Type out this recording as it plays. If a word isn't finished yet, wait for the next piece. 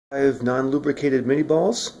5 non-lubricated mini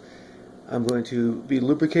balls. I'm going to be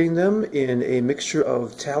lubricating them in a mixture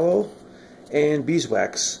of tallow and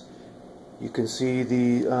beeswax. You can see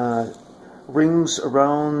the rings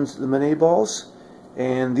around the Minie balls,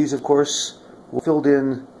 and these of course were filled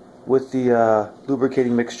in with the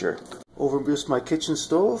lubricating mixture. Over just my kitchen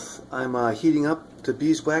stove, I'm heating up the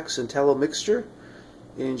beeswax and tallow mixture.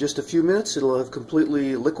 In just a few minutes it'll have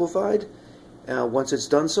completely liquefied. Once it's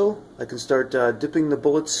done so, I can start dipping the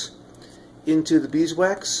bullets into the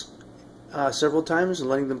beeswax several times and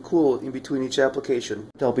letting them cool in between each application.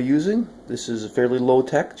 I'll be using, this is fairly low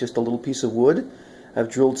tech, just a little piece of wood. I've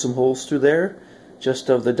drilled some holes through there, just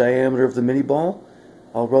of the diameter of the Minie ball.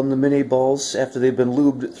 I'll run the Minie balls after they've been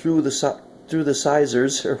lubed through the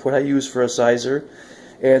sizers, or what I use for a sizer,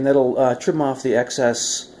 and that'll trim off the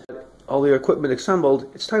excess. All the equipment assembled,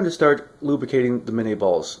 it's time to start lubricating the Minie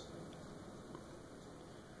balls.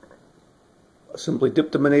 Simply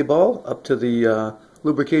dip the Minie ball up to the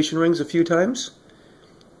lubrication rings a few times.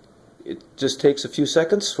 It just takes a few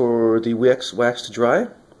seconds for the wax to dry.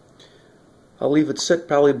 I'll leave it sit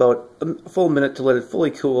probably about a full minute to let it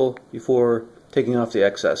fully cool before taking off the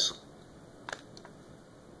excess.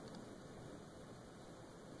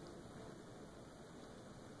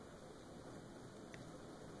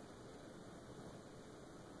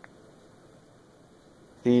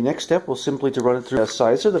 The next step will simply to run it through a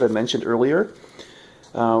sizer that I mentioned earlier.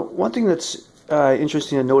 One thing that's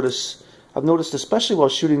interesting to notice, I've noticed especially while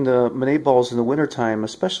shooting the Minie balls in the wintertime,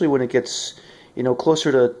 especially when it gets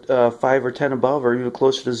closer to 5 or 10 above, or even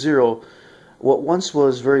closer to 0, what once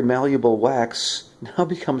was very malleable wax now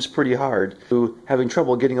becomes pretty hard, having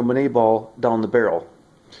trouble getting a Minie ball down the barrel.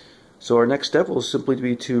 So our next step will simply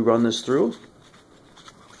be to run this through.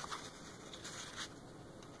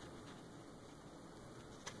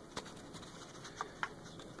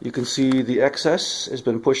 You can see the excess has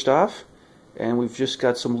been pushed off, and we've just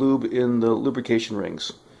got some lube in the lubrication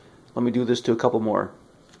rings. Let me do this to a couple more.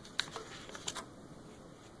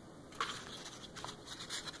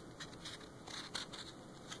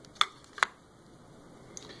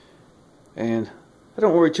 And I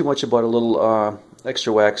don't worry too much about a little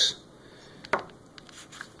extra wax.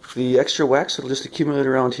 The extra wax will just accumulate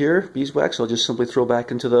around here, beeswax, I'll just simply throw back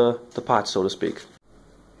into the pot, so to speak.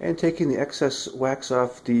 And taking the excess wax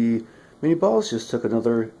off the Minie balls just took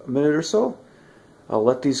another minute or so. I'll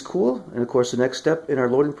let these cool, and of course the next step in our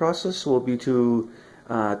loading process will be to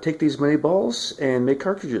take these Minie balls and make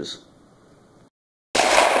cartridges.